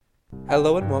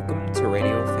Hello and welcome to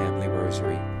Radio Family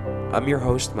Rosary. I'm your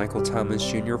host, Michael Thomas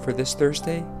Jr. for this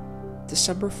Thursday,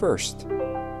 December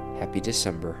 1st. Happy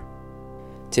December.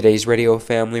 Today's Radio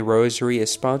Family Rosary is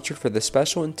sponsored for the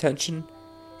special intention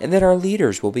and that our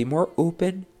leaders will be more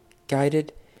open,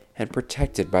 guided, and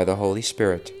protected by the Holy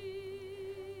Spirit.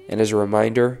 And as a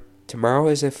reminder, tomorrow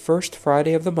is the first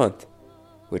Friday of the month,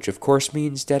 which of course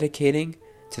means dedicating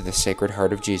to the Sacred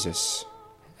Heart of Jesus.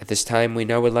 At this time, we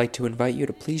now would like to invite you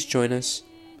to please join us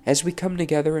as we come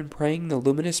together in praying the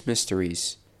luminous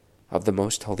mysteries of the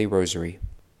Most Holy Rosary.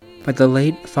 By the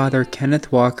late Father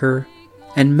Kenneth Walker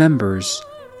and members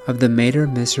of the Mater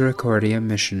Misericordia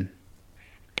Mission.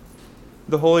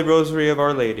 The Holy Rosary of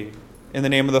Our Lady, in the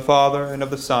name of the Father, and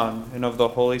of the Son, and of the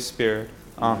Holy Spirit.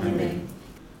 Amen. Amen.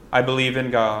 I believe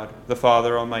in God, the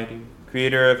Father Almighty,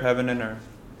 creator of heaven and earth,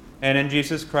 and in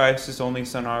Jesus Christ, his only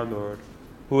Son, our Lord,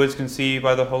 who was conceived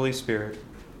by the Holy Spirit,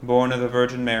 born of the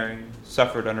Virgin Mary,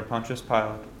 suffered under Pontius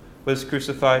Pilate, was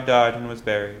crucified, died, and was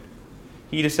buried.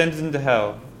 He descended into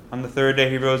hell. On the third day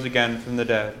he rose again from the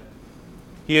dead.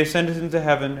 He ascended into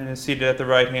heaven and is seated at the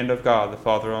right hand of God, the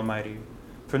Father Almighty.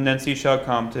 From thence he shall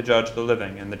come to judge the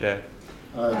living and the dead.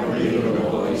 I believe in the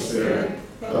Holy Spirit,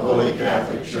 the Holy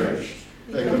Catholic Church,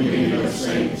 the communion of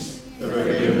saints, the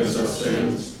forgiveness of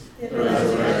sins, the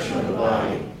resurrection of the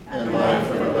body, and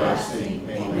life everlasting.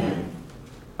 Amen.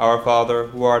 Our Father,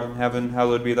 who art in heaven,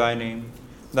 hallowed be thy name.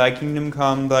 Thy kingdom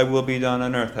come, thy will be done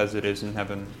on earth as it is in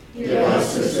heaven. Give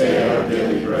us this day our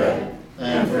daily bread,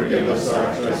 and forgive us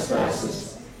our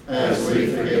trespasses, as we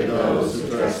forgive those who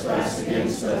trespass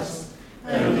against us.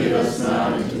 And lead us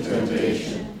not into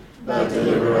temptation, but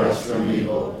deliver us from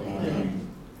evil. Amen.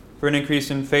 For an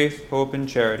increase in faith, hope, and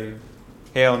charity.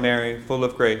 Hail Mary, full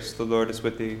of grace, the Lord is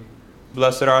with thee.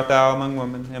 Blessed art thou among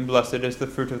women, and blessed is the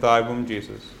fruit of thy womb,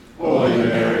 Jesus. Holy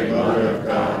Mary, Mother of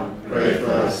God, pray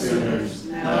for us sinners,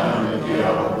 now and at the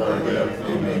hour of our death.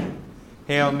 Amen.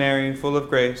 Hail Mary, full of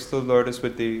grace, the Lord is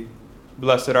with thee.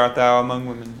 Blessed art thou among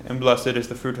women, and blessed is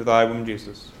the fruit of thy womb,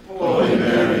 Jesus. Holy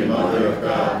Mary, Mother of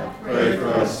God, pray for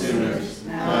us sinners,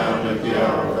 now and at the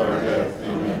hour of our death.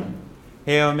 Amen.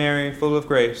 Hail Mary, full of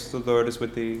grace, the Lord is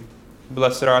with thee.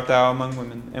 Blessed art thou among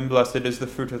women, and blessed is the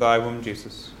fruit of thy womb,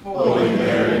 Jesus. Holy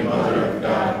Mary, Mother of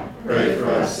God, pray for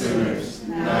us sinners,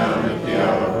 now and at the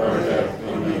hour of our death.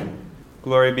 Amen.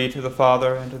 Glory be to the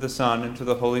Father, and to the Son, and to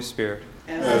the Holy Spirit.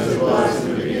 As it was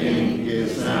in the beginning,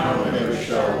 is now, and ever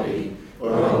shall be,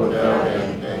 world without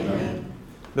end. Amen.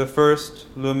 The first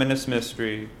luminous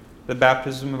mystery, the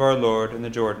baptism of our Lord in the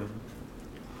Jordan.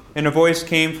 And a voice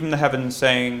came from the heavens,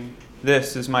 saying,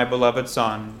 This is my beloved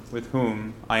Son, with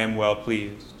whom I am well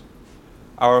pleased.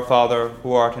 Our Father,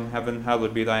 who art in heaven,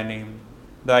 hallowed be thy name.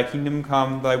 Thy kingdom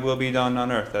come, thy will be done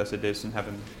on earth as it is in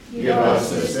heaven. Give us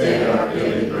this day our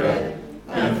daily bread,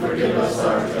 and forgive us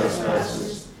our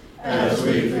trespasses, as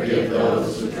we forgive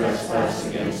those who trespass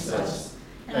against us.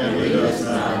 And lead us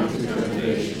not into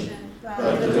temptation,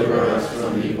 but deliver us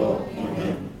from evil.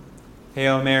 Amen.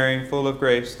 Hail Mary, full of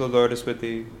grace, the Lord is with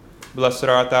thee. Blessed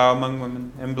art thou among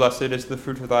women, and blessed is the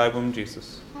fruit of thy womb,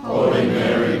 Jesus. Holy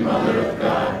Mary, Mother of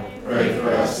God, pray for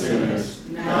us sinners,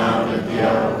 now and at the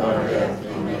hour of our death.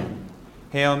 Amen.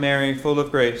 Hail Mary, full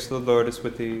of grace, the Lord is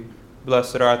with thee.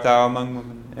 Blessed art thou among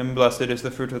women, and blessed is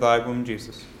the fruit of thy womb,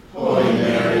 Jesus. Holy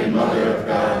Mary, Mother of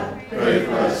God, pray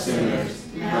for us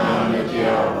sinners, now and at the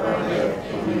hour of our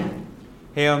death. Amen.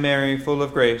 Hail Mary, full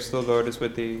of grace, the Lord is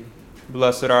with thee.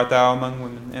 Blessed art thou among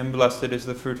women, and blessed is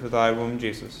the fruit of thy womb,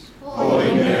 Jesus.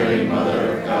 Holy Mary,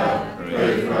 Mother of God,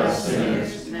 pray for us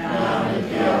sinners, now and at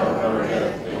the hour of our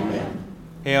death. Amen.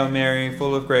 Hail Mary,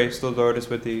 full of grace, the Lord is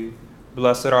with thee.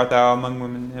 Blessed art thou among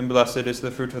women, and blessed is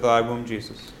the fruit of thy womb,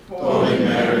 Jesus. Holy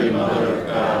Mary, Mother of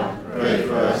God, pray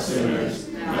for us sinners,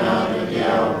 now and at the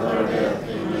hour of our death.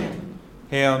 Amen.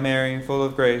 Hail Mary, full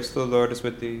of grace, the Lord is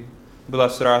with thee.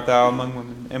 Blessed art thou among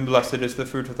women, and blessed is the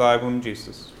fruit of thy womb,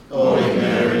 Jesus. Holy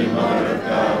Mary, Mother of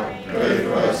God, pray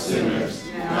for us sinners,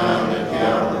 now and at the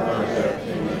hour of our death.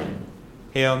 Amen.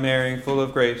 Hail Mary, full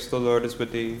of grace, the Lord is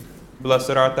with thee.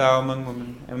 Blessed art thou among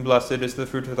women, and blessed is the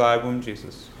fruit of thy womb,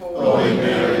 Jesus. Holy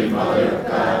Mary, Mother of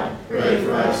God, pray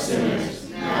for us sinners,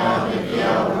 now and at the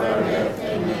hour of our death.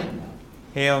 Amen.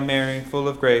 Hail Mary, full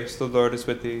of grace, the Lord is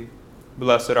with thee.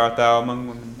 Blessed art thou among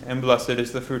women, and blessed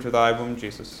is the fruit of thy womb,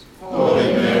 Jesus.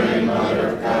 Holy Mary, Mother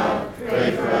of God,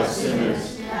 pray for us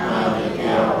sinners, now and at the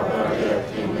hour of our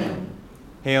death. Amen.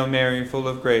 Hail Mary, full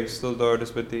of grace, the Lord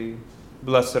is with thee.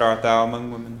 Blessed art thou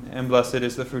among women, and blessed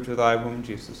is the fruit of thy womb,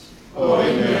 Jesus.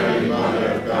 Holy Mary,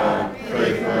 Mother of God,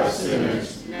 pray for us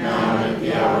sinners, now and at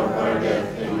the hour of our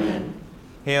death. Amen.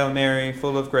 Hail Mary,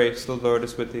 full of grace, the Lord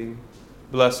is with thee.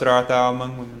 Blessed art thou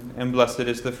among women, and blessed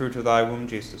is the fruit of thy womb,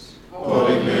 Jesus.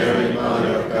 Holy Mary,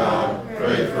 Mother of God,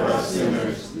 pray for us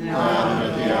sinners, now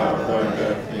and at the hour of our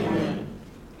death. Amen.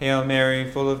 Hail Mary,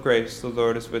 full of grace, the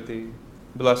Lord is with thee.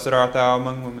 Blessed art thou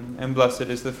among women, and blessed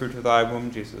is the fruit of thy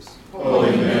womb, Jesus.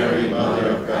 Holy Mary,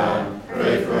 Mother of God,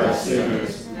 pray for us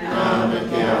sinners, now and at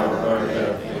the hour of our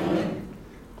death. Amen.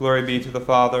 Glory be to the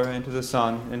Father, and to the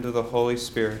Son, and to the Holy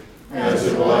Spirit. As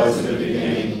it was in the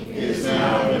beginning, is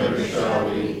now, and ever shall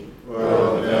be,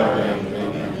 world without end.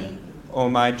 Amen. O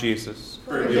my Jesus,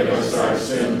 Forgive us our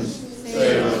sins,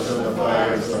 save us from the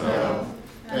fires of hell,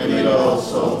 and lead all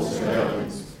souls to heaven,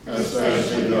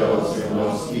 especially those in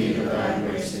most need of thy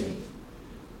mercy.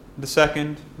 the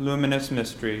second luminous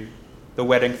mystery, the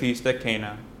wedding feast at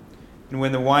Cana. And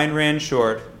when the wine ran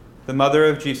short, the mother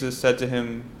of Jesus said to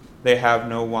him, "They have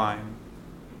no wine."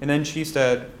 And then she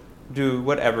said, "Do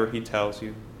whatever he tells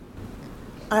you."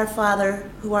 Our Father,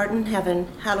 who art in heaven,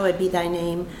 hallowed be thy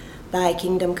name. Thy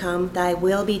kingdom come, thy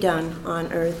will be done,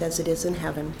 on earth as it is in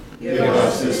heaven. Give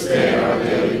us this day our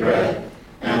daily bread,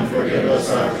 and forgive us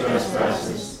our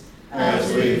trespasses,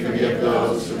 as we forgive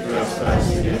those who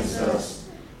trespass against us.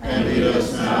 And lead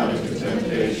us not into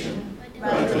temptation,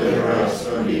 but deliver us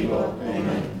from evil.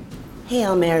 Amen.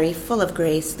 Hail Mary, full of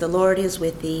grace, the Lord is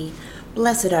with thee.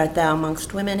 Blessed art thou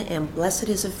amongst women, and blessed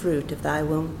is the fruit of thy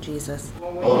womb, Jesus.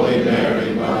 Holy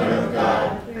Mary, Mother of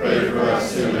God, pray for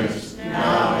us sinners,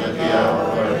 now and at the hour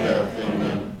of our death.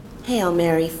 Amen. Hail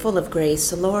Mary, full of grace,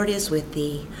 the Lord is with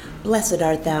thee. Blessed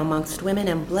art thou amongst women,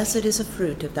 and blessed is the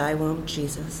fruit of thy womb,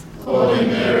 Jesus. Holy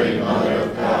Mary, Mother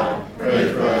of God,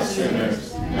 pray for us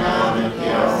sinners, now and at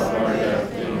the hour of our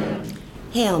death. Amen.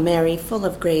 Hail Mary, full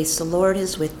of grace, the Lord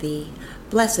is with thee.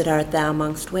 Blessed art thou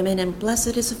amongst women, and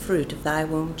blessed is the fruit of thy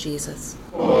womb, Jesus.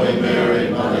 Holy Mary,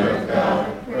 Mother of God,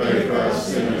 pray for us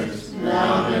sinners,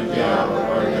 now and at the hour of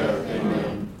our death.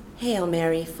 Amen. Hail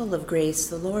Mary, full of grace,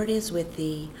 the Lord is with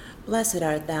thee. Blessed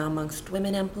art thou amongst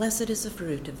women, and blessed is the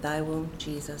fruit of thy womb,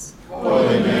 Jesus.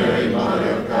 Holy Mary,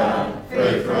 Mother of God,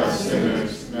 pray for us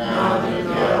sinners, now and at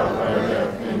the hour of our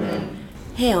death. Amen.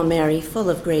 Hail Mary, full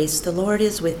of grace, the Lord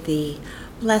is with thee.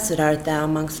 Blessed art thou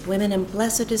amongst women, and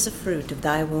blessed is the fruit of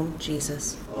thy womb,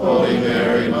 Jesus. Holy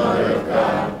Mary, Mother of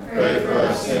God, pray for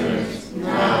us sinners,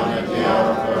 now and at the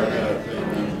hour of our death.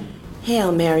 Amen.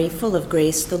 Hail Mary, full of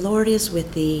grace, the Lord is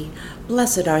with thee.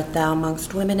 Blessed art thou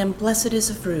amongst women, and blessed is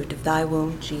the fruit of thy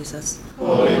womb, Jesus.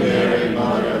 Holy Mary,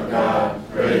 Mother of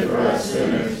God, pray for us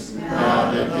sinners,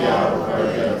 now and at the hour of our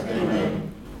death. Amen.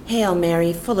 Hail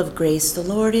Mary, full of grace, the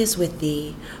Lord is with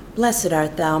thee. Blessed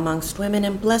art thou amongst women,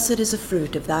 and blessed is the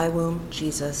fruit of thy womb,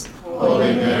 Jesus.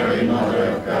 Holy Mary, Mother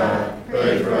of God,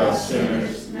 pray for us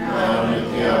sinners, now and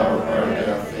at the hour of our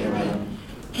death. Amen.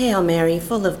 Hail Mary,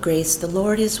 full of grace, the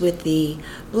Lord is with thee.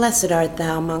 Blessed art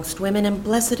thou amongst women, and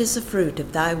blessed is the fruit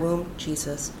of thy womb,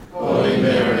 Jesus. Holy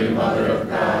Mary, Mother of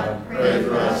God, pray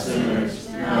for us sinners,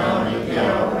 now and at the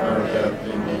hour of our death.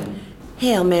 Amen.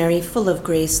 Hail Mary, full of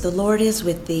grace, the Lord is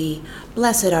with thee.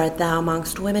 Blessed art thou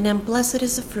amongst women, and blessed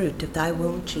is the fruit of thy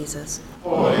womb, Jesus.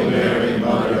 Holy Mary,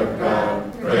 Mother of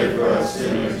God, pray for us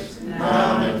sinners,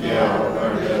 now and at the hour of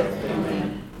our death.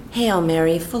 Amen. Hail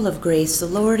Mary, full of grace, the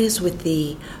Lord is with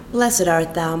thee. Blessed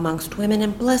art thou amongst women,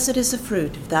 and blessed is the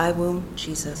fruit of thy womb,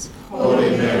 Jesus.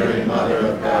 Holy Mary, Mother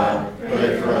of God,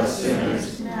 pray for us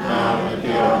sinners, now and at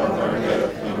the hour of our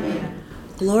death. Amen.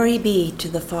 Glory be to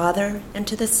the Father, and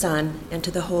to the Son, and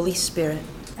to the Holy Spirit.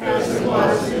 As it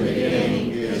was in the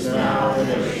beginning, is now, and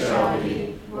ever shall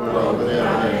be, world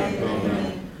without end.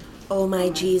 Amen. O my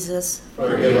Jesus,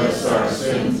 Forgive us our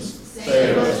sins,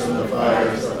 save us from the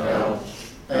fires of hell,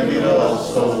 and lead all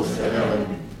souls to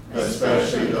heaven,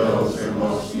 especially those in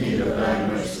most need of thy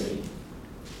mercy.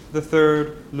 The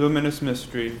third luminous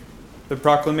mystery, the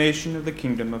proclamation of the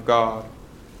kingdom of God.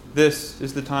 This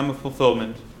is the time of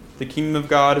fulfillment. The kingdom of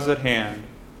God is at hand.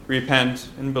 Repent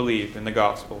and believe in the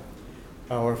gospel.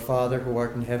 Our Father, who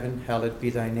art in heaven, hallowed be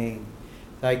thy name.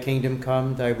 Thy kingdom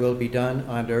come, thy will be done,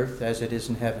 on earth as it is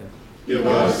in heaven. Give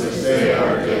us this day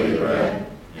our daily bread,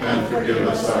 and forgive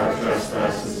us our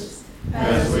trespasses,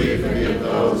 as we forgive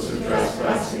those who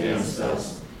trespass against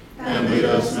us. And lead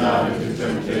us not into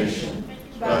temptation,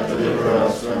 but deliver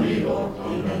us from evil.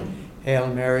 Amen. Hail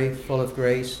Mary, full of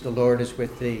grace, the Lord is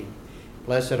with thee.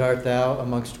 Blessed art thou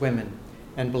amongst women,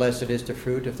 and blessed is the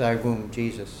fruit of thy womb,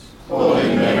 Jesus. Holy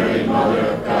Mary, Mother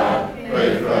of God,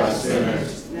 pray for us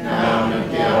sinners, now and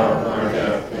at the hour of our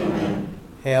death. Amen.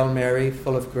 Hail Mary,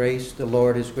 full of grace, the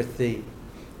Lord is with thee.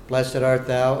 Blessed art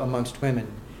thou amongst women,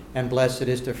 and blessed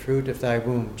is the fruit of thy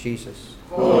womb, Jesus.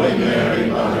 Holy Mary,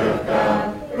 Mother of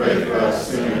God, pray for us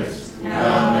sinners,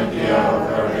 now and at the hour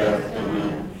of our death.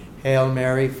 Amen. Hail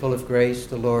Mary, full of grace,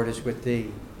 the Lord is with thee.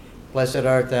 Blessed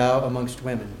art thou amongst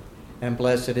women, and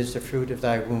blessed is the fruit of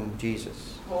thy womb,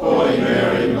 Jesus. Holy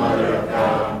Mary, Mother of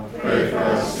God, pray for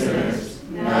us sinners,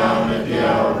 now and at the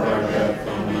hour of our death.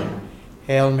 Amen.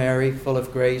 Hail Mary, full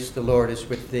of grace, the Lord is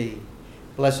with thee.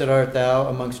 Blessed art thou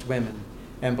amongst women,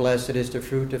 and blessed is the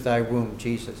fruit of thy womb,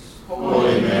 Jesus.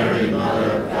 Holy Mary,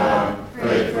 Mother of God,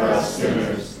 pray for us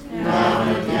sinners, now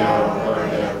and at the hour of our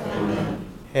death. Amen.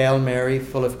 Hail Mary,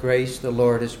 full of grace, the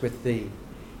Lord is with thee.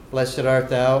 Blessed art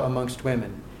thou amongst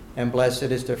women, and blessed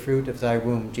is the fruit of thy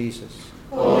womb, Jesus.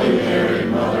 Holy Mary,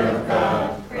 Mother of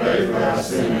God, pray for us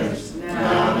sinners,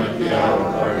 now and at the hour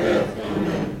of our death.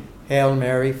 Amen. Hail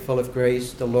Mary, full of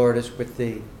grace, the Lord is with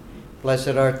thee.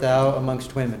 Blessed art thou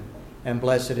amongst women, and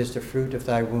blessed is the fruit of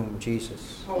thy womb,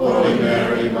 Jesus. Holy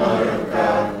Mary, Mother of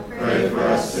God, pray for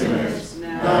us sinners,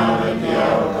 now and at the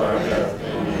hour of our death.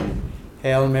 Amen.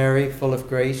 Hail Mary, full of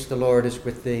grace, the Lord is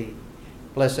with thee.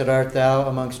 Blessed art thou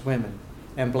amongst women,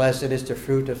 and blessed is the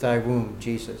fruit of thy womb,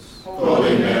 Jesus.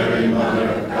 Holy Mary, Mother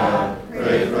of God,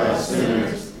 pray for us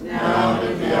sinners, now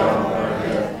and at the hour of our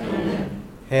death. Amen.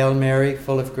 Hail Mary,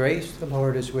 full of grace, the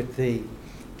Lord is with thee.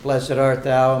 Blessed art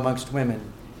thou amongst women,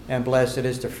 and blessed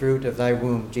is the fruit of thy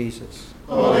womb, Jesus.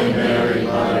 Holy Mary,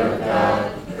 Mother of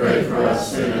God, pray for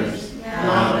us sinners,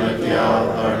 now and at the hour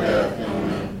of our death.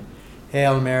 Amen.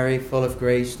 Hail Mary, full of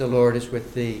grace, the Lord is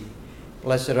with thee.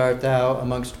 Blessed art thou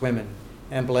amongst women,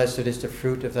 and blessed is the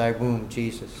fruit of thy womb,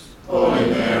 Jesus. Holy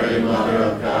Mary, Mother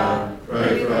of God,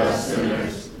 pray for us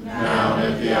sinners, now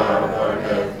and at the hour of our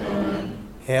death. Amen.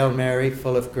 Hail Mary,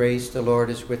 full of grace, the Lord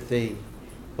is with thee.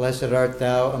 Blessed art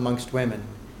thou amongst women,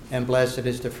 and blessed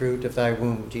is the fruit of thy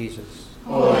womb, Jesus.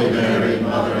 Holy Mary,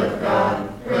 Mother of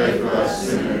God, pray for us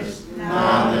sinners,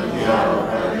 now and at the hour of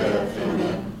our death.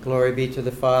 Amen. Glory be to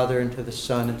the Father, and to the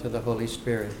Son, and to the Holy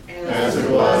Spirit. As it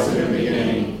was in the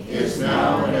beginning, is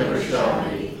now, and ever shall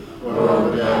be,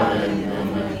 world without end.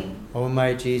 Amen. O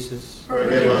my Jesus,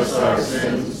 Forgive us our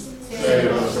sins,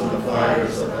 save us from the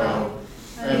fires of hell,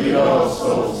 and lead all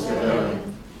souls to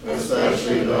heaven,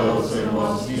 especially those in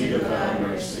most need of thy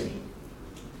mercy.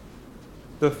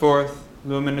 The fourth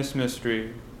luminous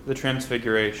mystery, the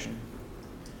Transfiguration.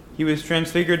 He was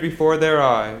transfigured before their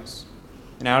eyes,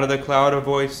 and out of the cloud a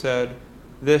voice said,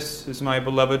 "This is my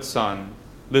beloved Son,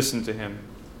 listen to him."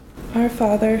 Our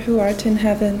Father, who art in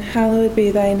heaven, hallowed be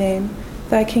thy name.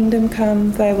 Thy kingdom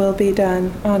come, thy will be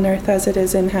done, on earth as it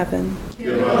is in heaven.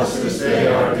 Give us this day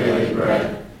our daily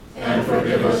bread, and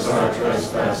forgive us our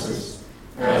trespasses,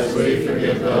 as we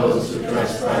forgive those who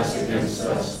trespass against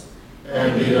us.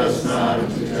 And lead us not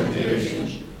into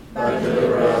temptation, but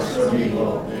deliver us from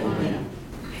evil. Amen.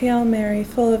 Hail Mary,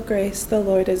 full of grace, the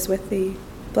Lord is with thee.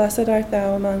 Blessed art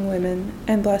thou among women,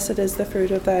 and blessed is the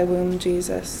fruit of thy womb,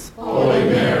 Jesus. Holy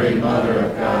Mary, Mother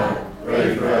of God,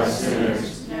 pray for us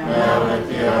sinners, now and at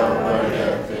the hour of our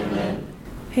death. Amen.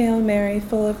 Hail Mary,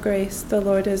 full of grace, the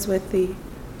Lord is with thee.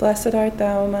 Blessed art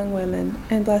thou among women,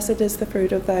 and blessed is the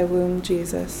fruit of thy womb,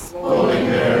 Jesus. Holy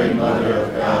Mary, Mother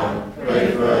of God,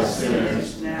 pray for us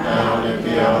sinners, now and at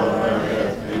the hour of our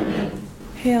death. Amen.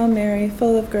 Hail Mary,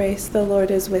 full of grace, the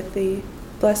Lord is with thee.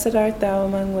 Blessed art thou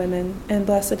among women, and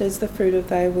blessed is the fruit of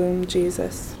thy womb,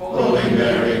 Jesus. Holy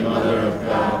Mary, Mother of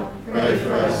God, pray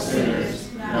for us sinners,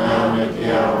 now and at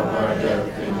the hour of our death.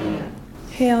 Amen.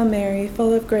 Hail Mary,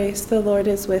 full of grace, the Lord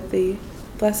is with thee.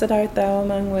 Blessed art thou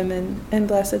among women, and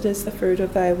blessed is the fruit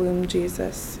of thy womb,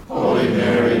 Jesus. Holy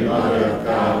Mary, Mother of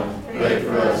God, pray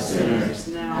for us sinners,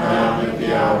 now and at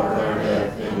the hour of our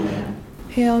death. Amen.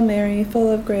 Hail Mary,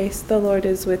 full of grace, the Lord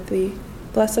is with thee.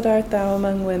 Blessed art thou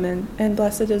among women, and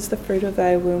blessed is the fruit of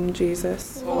thy womb,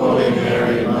 Jesus. Holy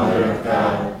Mary, Mother of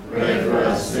God, pray for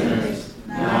us sinners,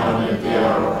 now and at the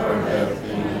hour of our death.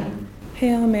 Amen.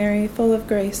 Hail Mary, full of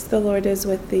grace, the Lord is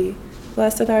with thee.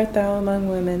 Blessed art thou among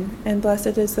women, and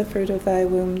blessed is the fruit of thy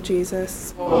womb,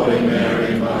 Jesus. Holy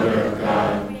Mary, Mother of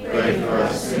God, pray for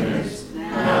us sinners,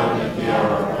 now and at the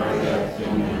hour of our death.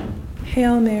 Amen.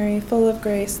 Hail Mary, full of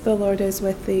grace, the Lord is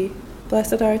with thee.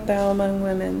 Blessed art thou among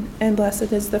women, and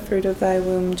blessed is the fruit of thy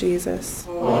womb, Jesus.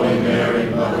 Holy Mary,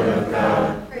 Mother of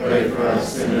God, pray for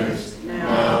us sinners,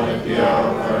 now and at the hour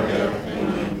of our death.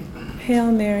 Amen.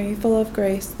 Hail Mary, full of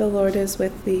grace, the Lord is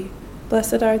with thee.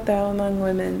 Blessed art thou among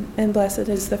women, and blessed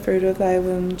is the fruit of thy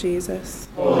womb, Jesus.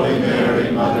 Holy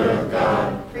Mary, Mother of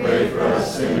God, pray for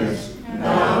us sinners,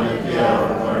 now and at the hour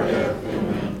of our death.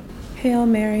 Amen. Hail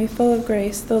Mary, full of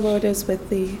grace, the Lord is with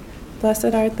thee.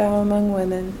 Blessed art thou among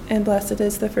women, and blessed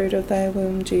is the fruit of thy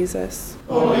womb, Jesus.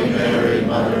 Holy Mary,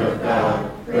 Mother of God,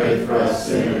 pray for us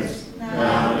sinners,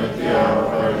 now and at the hour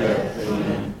of our death.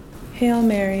 Amen. Hail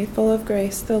Mary, full of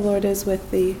grace, the Lord is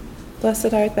with thee.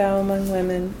 Blessed art thou among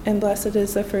women, and blessed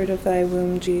is the fruit of thy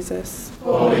womb, Jesus.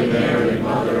 Holy Mary,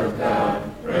 Mother of God,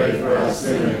 pray for us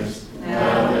sinners,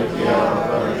 now and at the hour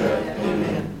of our death.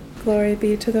 Amen. Glory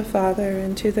be to the Father,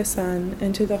 and to the Son,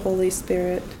 and to the Holy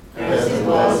Spirit. As it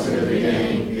was in the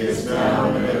beginning, is now,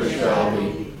 and ever shall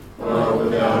be, world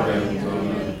without end.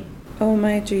 Amen. O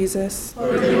my Jesus,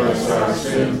 Forgive us our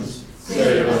sins,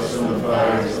 save us from the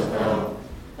fires of hell,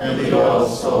 and lead all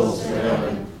souls to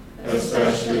heaven,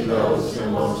 especially those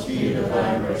in most need of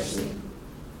thy mercy.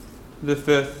 The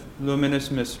fifth luminous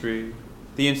mystery,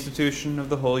 the institution of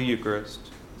the Holy Eucharist.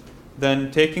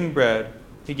 Then, taking bread,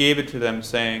 he gave it to them,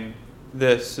 saying,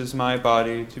 "This is my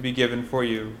body to be given for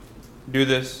you. Do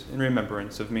this in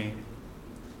remembrance of me."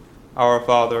 Our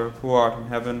Father, who art in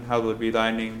heaven, hallowed be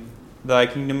thy name. Thy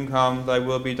kingdom come, thy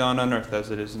will be done on earth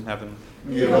as it is in heaven.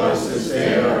 Give us this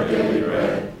day our daily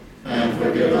bread, and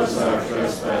forgive us our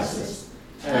trespasses,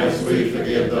 as we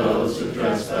forgive those who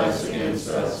trespass against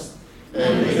us.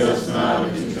 And lead us not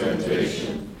into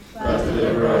temptation, but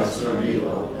deliver us from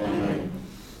evil. Amen.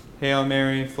 Hail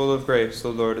Mary, full of grace, the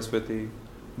Lord is with thee.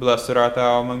 Blessed art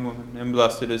thou among women, and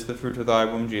blessed is the fruit of thy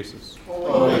womb, Jesus.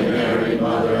 Holy Mary,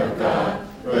 Mother of God,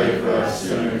 pray for us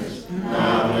sinners,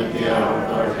 now and at the hour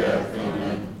of our death.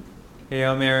 Amen.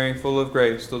 Hail Mary, full of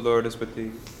grace, the Lord is with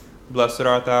thee. Blessed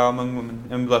art thou among women,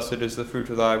 and blessed is the fruit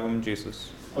of thy womb, Jesus.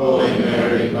 Holy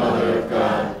Mary, Mother of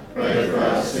God, pray for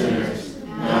us sinners,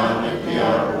 now and at the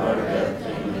hour of our death.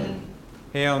 Amen.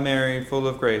 Hail Mary, full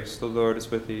of grace, the Lord is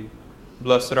with thee.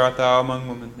 Blessed art thou among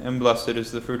women, and blessed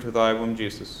is the fruit of thy womb,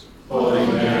 Jesus. Holy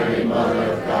Mary,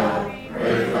 Mother of God,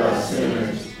 pray for us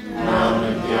sinners, now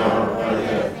and at the hour of our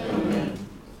death. Amen.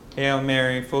 Hail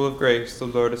Mary, full of grace, the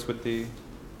Lord is with thee.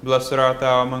 Blessed art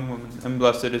thou among women, and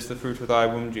blessed is the fruit of thy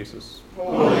womb, Jesus.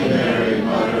 Holy Mary,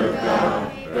 Mother of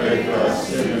God, pray for us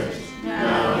sinners,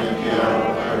 now and at the hour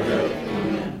of our death.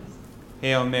 Amen.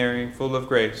 Hail Mary, full of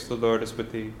grace, the Lord is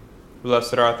with thee.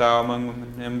 Blessed art thou among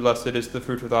women, and blessed is the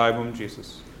fruit of thy womb,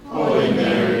 Jesus. Holy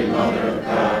Mary, Mother of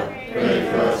God, pray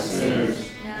for us sinners,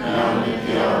 now and at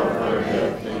the hour of our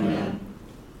death. Amen.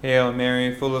 Hail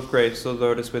Mary, full of grace, the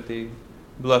Lord is with thee.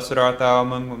 Blessed art thou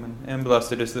among women, and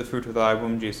blessed is the fruit of thy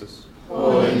womb, Jesus.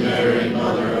 Holy Mary,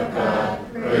 Mother of God,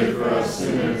 pray for us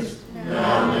sinners,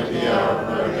 now and at the hour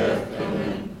of our death.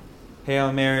 Amen.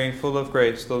 Hail Mary, full of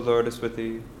grace, the Lord is with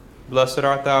thee. Blessed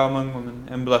art thou among women,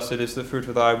 and blessed is the fruit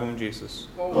of thy womb, Jesus.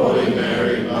 Holy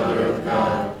Mary, Mother of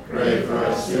God, pray for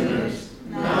us sinners,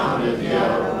 now and at the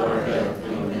hour of our death.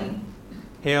 Amen.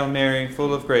 Hail Mary,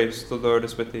 full of grace, the Lord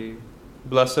is with thee.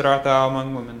 Blessed art thou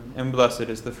among women, and blessed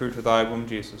is the fruit of thy womb,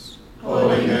 Jesus.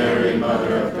 Holy Mary,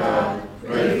 Mother of God,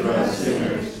 pray for us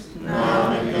sinners,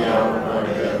 now and at the hour of our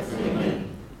death. Amen.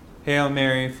 Hail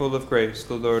Mary, full of grace,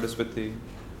 the Lord is with thee.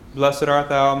 Blessed art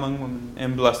thou among women,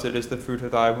 and blessed is the fruit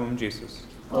of thy womb, Jesus.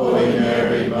 Holy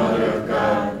Mary, Mother of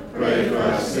God, pray for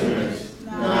us sinners,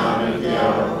 now and at the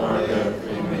hour of our death.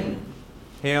 Amen.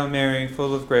 Hail Mary,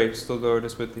 full of grace, the Lord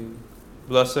is with thee.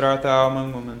 Blessed art thou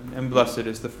among women, and blessed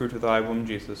is the fruit of thy womb,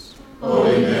 Jesus.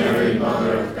 Holy Mary,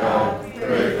 Mother of God,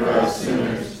 pray for us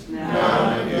sinners, now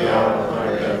and at the hour of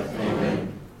our death.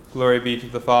 Amen. Glory be to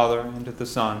the Father, and to the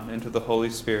Son, and to the Holy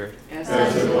Spirit.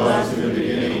 As it was in the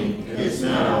beginning, is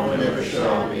now, and ever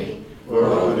shall be,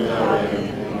 world without end.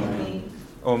 Amen.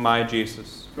 O my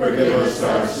Jesus, Forgive us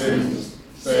our sins,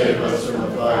 save us from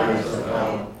the fires of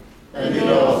hell, and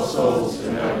lead all souls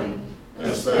to heaven,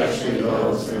 especially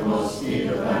those in most need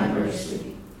of thy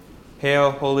mercy.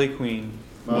 Hail, Holy Queen,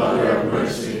 Mother of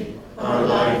mercy, our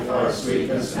life, our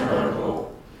sweetness, and our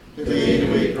hope. To thee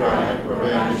do we cry, poor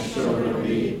banished children of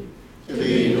Eve. To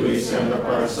thee do we send up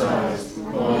our sighs,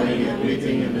 mourning and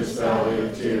weeping in this valley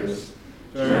of tears.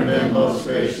 Turn then, most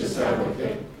gracious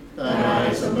Advocate, thine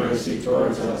eyes of mercy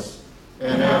towards us,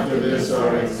 and after this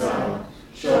our exile,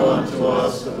 show unto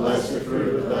us the blessed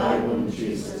fruit of thy womb,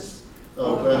 Jesus.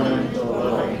 O clement, O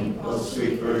loving, O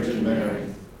sweet Virgin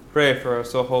Mary, pray for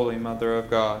us, O Holy Mother of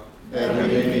God. that we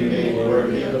may be made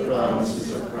worthy of the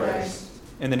promises of Christ.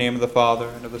 In the name of the Father,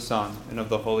 and of the Son, and of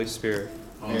the Holy Spirit.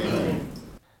 Amen.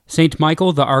 Saint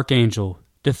Michael the Archangel,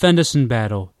 defend us in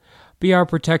battle. Be our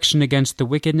protection against the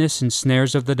wickedness and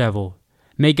snares of the devil.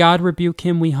 May God rebuke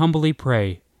him, we humbly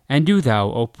pray. And do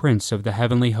thou, O Prince of the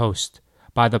heavenly host,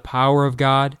 by the power of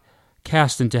God,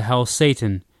 cast into hell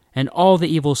Satan and all the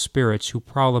evil spirits who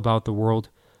prowl about the world,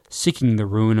 seeking the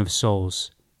ruin of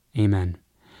souls. Amen.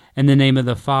 In the name of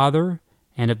the Father,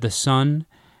 and of the Son,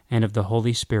 and of the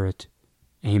Holy Spirit.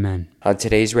 Amen. On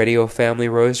today's Radio Family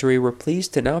Rosary, we're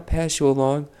pleased to now pass you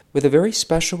along with a very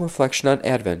special reflection on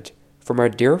Advent from our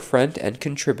dear friend and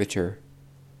contributor,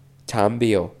 Tom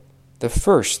Beal, the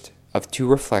first of 2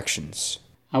 reflections.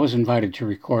 I was invited to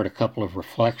record a couple of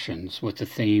reflections with the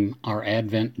theme, Our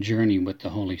Advent Journey with the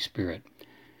Holy Spirit.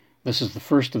 This is the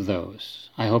first of those.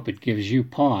 I hope it gives you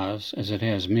pause, as it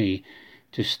has me,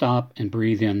 to stop and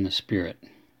breathe in the Spirit.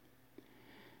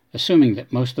 Assuming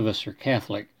that most of us are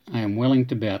Catholic, I am willing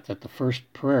to bet that the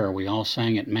first prayer we all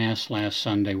sang at Mass last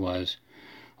Sunday was,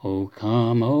 O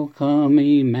come,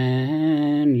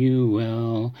 Emmanuel,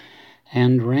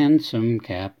 and ransom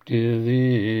captive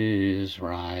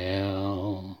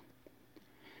Israel.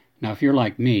 Now, if you're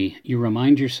like me, you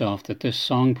remind yourself that this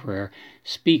song prayer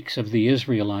speaks of the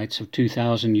Israelites of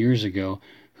 2,000 years ago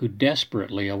who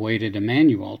desperately awaited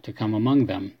Emmanuel to come among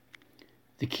them.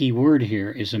 The key word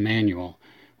here is Emmanuel,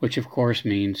 which of course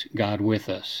means God with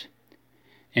us.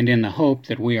 And in the hope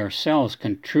that we ourselves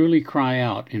can truly cry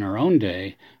out in our own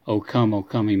day, O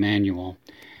come, Emmanuel,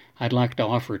 I'd like to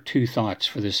offer 2 thoughts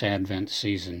for this Advent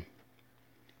season.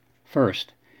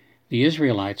 First, the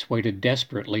Israelites waited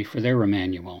desperately for their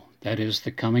Emmanuel, that is,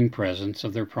 the coming presence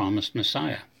of their promised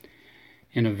Messiah.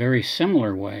 In a very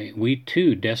similar way, we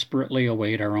too desperately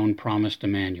await our own promised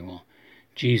Emmanuel,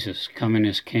 Jesus come in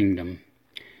his kingdom.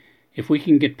 If we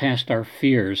can get past our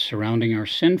fears surrounding our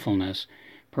sinfulness,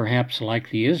 perhaps like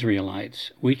the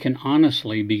Israelites, we can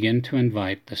honestly begin to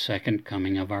invite the second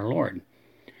coming of our Lord.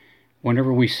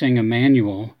 Whenever we sing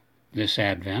Emmanuel this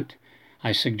Advent,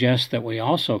 I suggest that we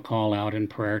also call out in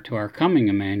prayer to our coming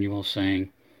Emmanuel, saying,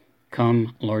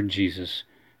 Come, Lord Jesus,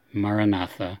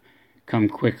 Maranatha, come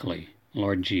quickly,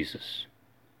 Lord Jesus.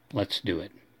 Let's do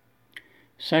it.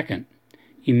 Second,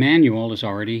 Emmanuel is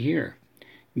already here.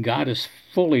 God is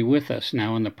fully with us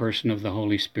now in the person of the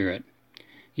Holy Spirit.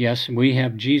 Yes, we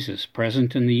have Jesus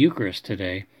present in the Eucharist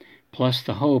today, plus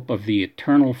the hope of the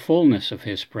eternal fullness of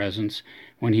his presence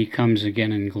when he comes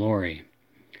again in glory.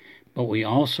 But we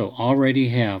also already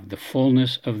have the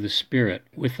fullness of the Spirit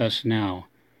with us now,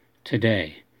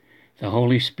 today. The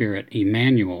Holy Spirit,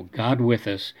 Emmanuel, God with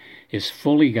us, is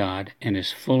fully God and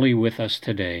is fully with us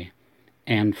today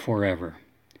and forever.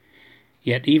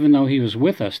 Yet even though he was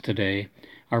with us today,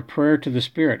 our prayer to the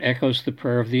Spirit echoes the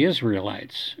prayer of the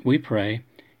Israelites. We pray,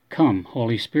 Come,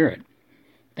 Holy Spirit.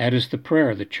 That is the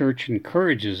prayer the Church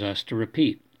encourages us to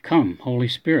repeat. Come, Holy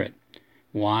Spirit.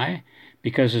 Why?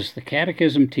 Because as the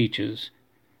Catechism teaches,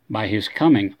 by his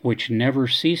coming, which never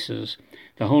ceases,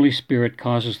 the Holy Spirit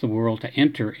causes the world to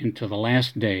enter into the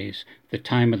last days, the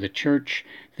time of the Church,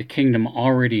 the kingdom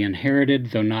already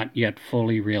inherited, though not yet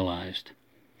fully realized.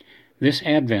 This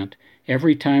Advent,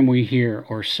 every time we hear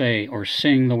or say or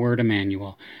sing the word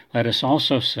Emmanuel, let us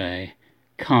also say,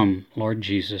 Come, Lord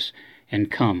Jesus,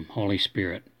 and come, Holy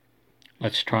Spirit.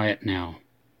 Let's try it now.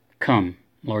 Come,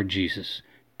 Lord Jesus.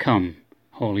 Come,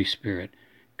 Holy Spirit.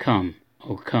 Come,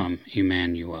 O come,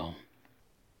 Emmanuel.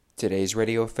 Today's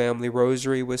Radio Family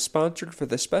Rosary was sponsored for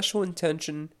the special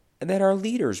intention and that our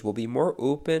leaders will be more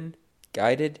open,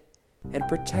 guided, and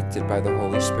protected by the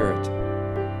Holy Spirit.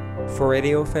 For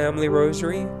Radio Family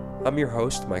Rosary, I'm your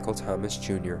host, Michael Thomas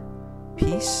Jr.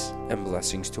 Peace and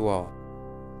blessings to all.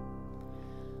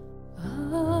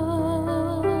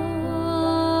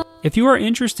 If you are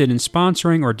interested in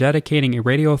sponsoring or dedicating a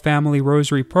Radio Family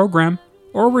Rosary program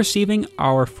or receiving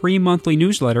our free monthly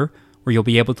newsletter where you'll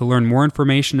be able to learn more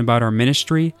information about our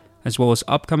ministry as well as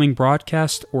upcoming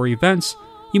broadcasts or events,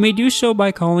 you may do so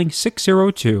by calling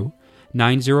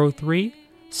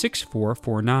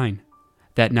 602-903-6449.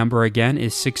 That number again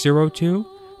is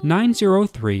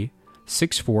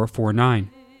 602-903-6449.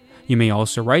 You may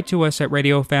also write to us at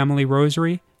Radio Family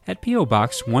Rosary at P.O.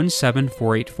 Box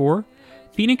 17484,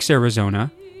 Phoenix,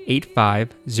 Arizona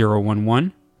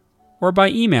 85011, or by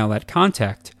email at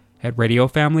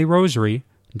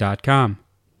contact@radiofamilyrosary.com.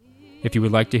 If you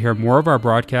would like to hear more of our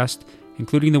broadcast,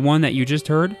 including the one that you just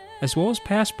heard, as well as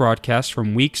past broadcasts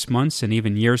from weeks, months, and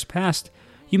even years past,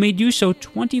 you may do so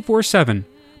 24/7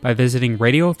 by visiting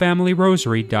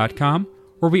radiofamilyrosary.com,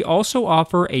 where we also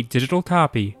offer a digital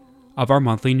copy of our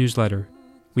monthly newsletter.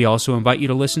 We also invite you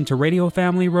to listen to Radio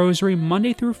Family Rosary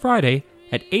Monday through Friday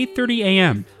at 8:30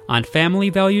 a.m. on Family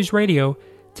Values Radio,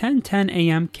 1010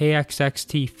 a.m.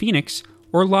 KXXT Phoenix,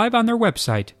 or live on their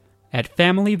website at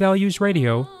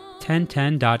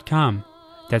familyvaluesradio1010.com.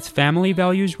 That's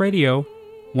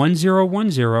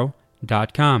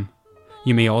familyvaluesradio1010.com.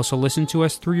 You may also listen to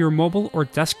us through your mobile or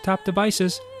desktop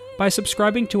devices by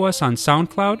subscribing to us on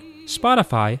SoundCloud,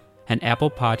 Spotify, and Apple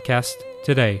Podcasts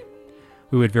today.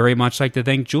 We would very much like to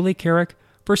thank Julie Carrick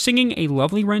for singing a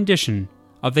lovely rendition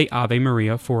of the Ave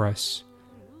Maria for us.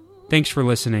 Thanks for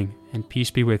listening, and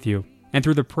peace be with you. And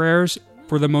through the prayers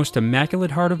for the most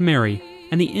Immaculate Heart of Mary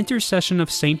and the intercession of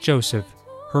Saint Joseph,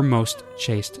 her most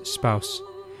chaste spouse,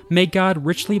 May God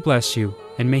richly bless you,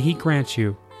 and may He grant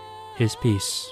you His peace.